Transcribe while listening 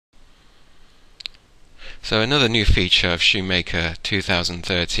So another new feature of ShoeMaker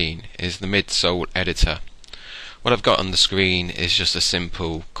 2013 is the Midsole Editor. What I've got on the screen is just a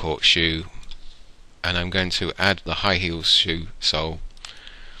simple cork shoe, and I'm going to add the high heel shoe sole.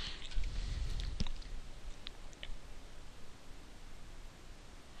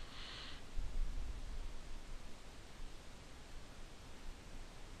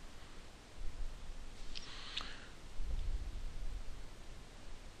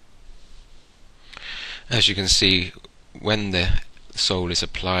 As you can see, when the sole is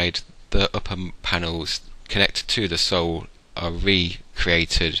applied, the upper panels connected to the sole are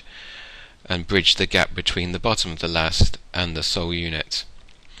recreated and bridge the gap between the bottom of the last and the sole unit.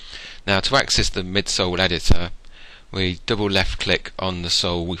 Now, to access the Midsole Editor, we double left click on the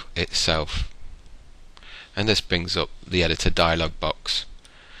sole itself, and this brings up the editor dialog box.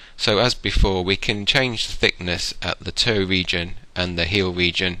 So as before, we can change the thickness at the toe region and the heel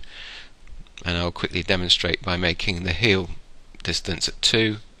region, and I'll quickly demonstrate by making the heel distance at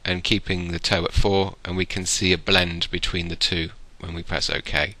 2 and keeping the toe at 4, and we can see a blend between the two when we press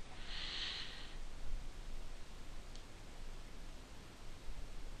OK.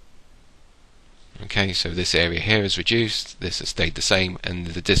 Okay, so this area here is reduced, this has stayed the same, and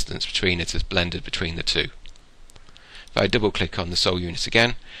the distance between it is blended between the two. If I double click on the sole unit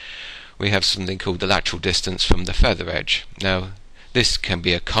again, we have something called the lateral distance from the feather edge. Now, this can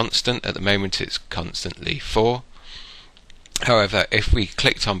be a constant. At the moment it's constantly 4. However, if we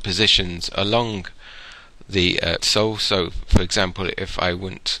clicked on positions along the sole, so for example if I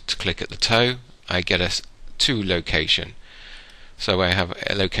want to click at the toe, I get a 2 location. So I have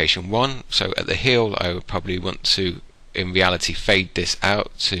a location 1, so at the heel I would probably want to in reality fade this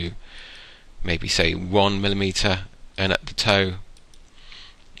out to maybe say 1mm, and at the toe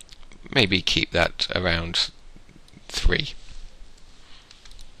maybe keep that around 3.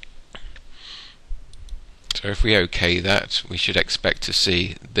 So if we OK that, we should expect to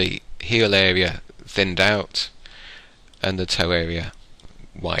see the heel area thinned out and the toe area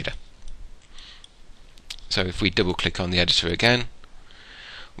wider. So if we double click on the editor again,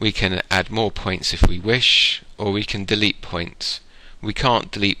 we can add more points if we wish, or we can delete points. We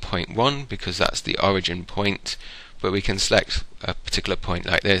can't delete point 1 because that's the origin point, but we can select a particular point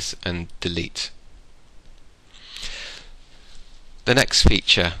like this and delete. The next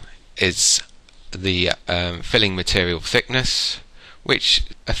feature is the filling material thickness, which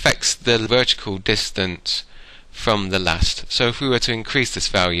affects the vertical distance from the last. So if we were to increase this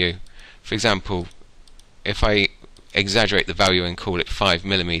value, for example, if I exaggerate the value and call it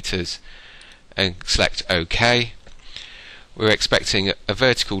 5mm and select OK, we're expecting a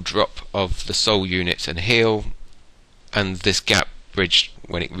vertical drop of the sole unit and heel, and this gap bridged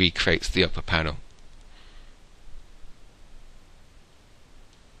when it recreates the upper panel.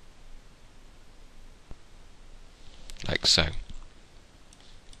 Like so.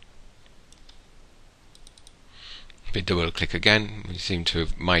 If we double click again, we seem to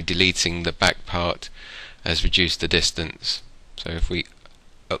have, my deleting the back part has reduced the distance. So if we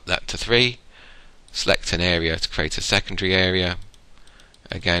up that to 3, select an area to create a secondary area,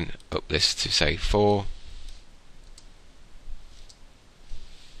 again up this to say 4,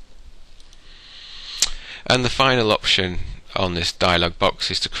 and the final option on this dialog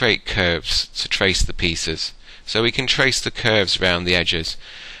box is to create curves to trace the pieces. So we can trace the curves around the edges,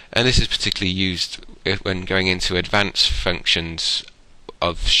 and this is particularly used when going into advanced functions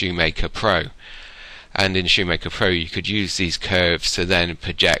of ShoeMaker Pro. And in ShoeMaker Pro you could use these curves to then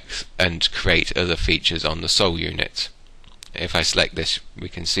project and create other features on the sole unit. If I select this, we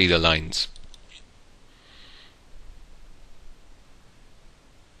can see the lines.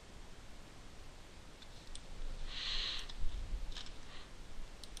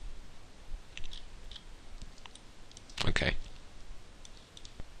 Okay.